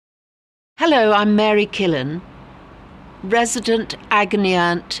Hello, I'm Mary Killen, resident agony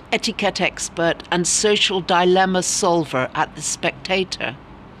aunt, etiquette expert and social dilemma solver at The Spectator.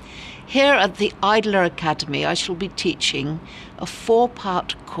 Here at the Idler Academy, I shall be teaching a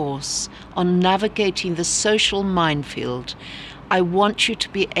 4-part course on navigating the social minefield. I want you to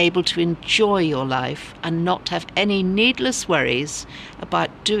be able to enjoy your life and not have any needless worries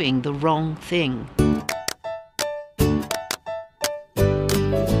about doing the wrong thing.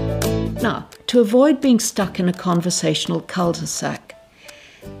 Now, to avoid being stuck in a conversational cul-de-sac,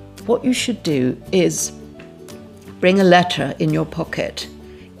 what you should do is bring a letter in your pocket,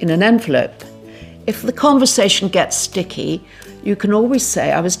 in an envelope. If the conversation gets sticky, you can always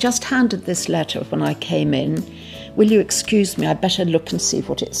say, I was just handed this letter when I came in. Will you excuse me? I better look and see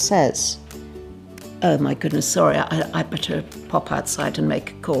what it says. Oh my goodness, sorry, I better pop outside and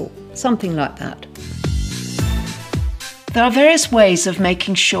make a call. Something like that. There are various ways of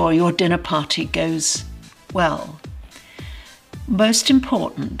making sure your dinner party goes well. Most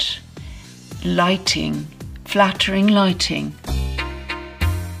important, lighting, flattering lighting.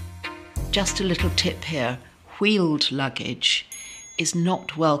 Just a little tip here, wheeled luggage is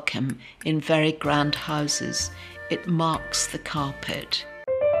not welcome in very grand houses. It marks the carpet.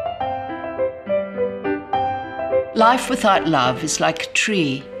 Life without love is like a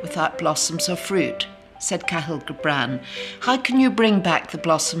tree without blossoms or fruit, said Cahill Gibran. How can you bring back the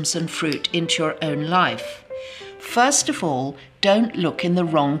blossoms and fruit into your own life? First of all, don't look in the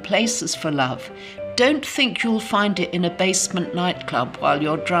wrong places for love. Don't think you'll find it in a basement nightclub while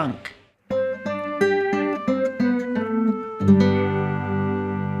you're drunk.